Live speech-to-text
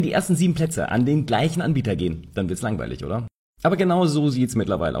die ersten 7 Plätze an den gleichen Anbieter gehen, dann wird's langweilig, oder? Aber genau so sieht's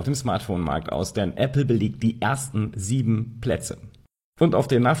mittlerweile auf dem Smartphone-Markt aus, denn Apple belegt die ersten 7 Plätze. Und auf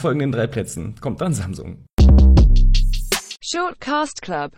den nachfolgenden 3 Plätzen kommt dann Samsung. Shortcast Club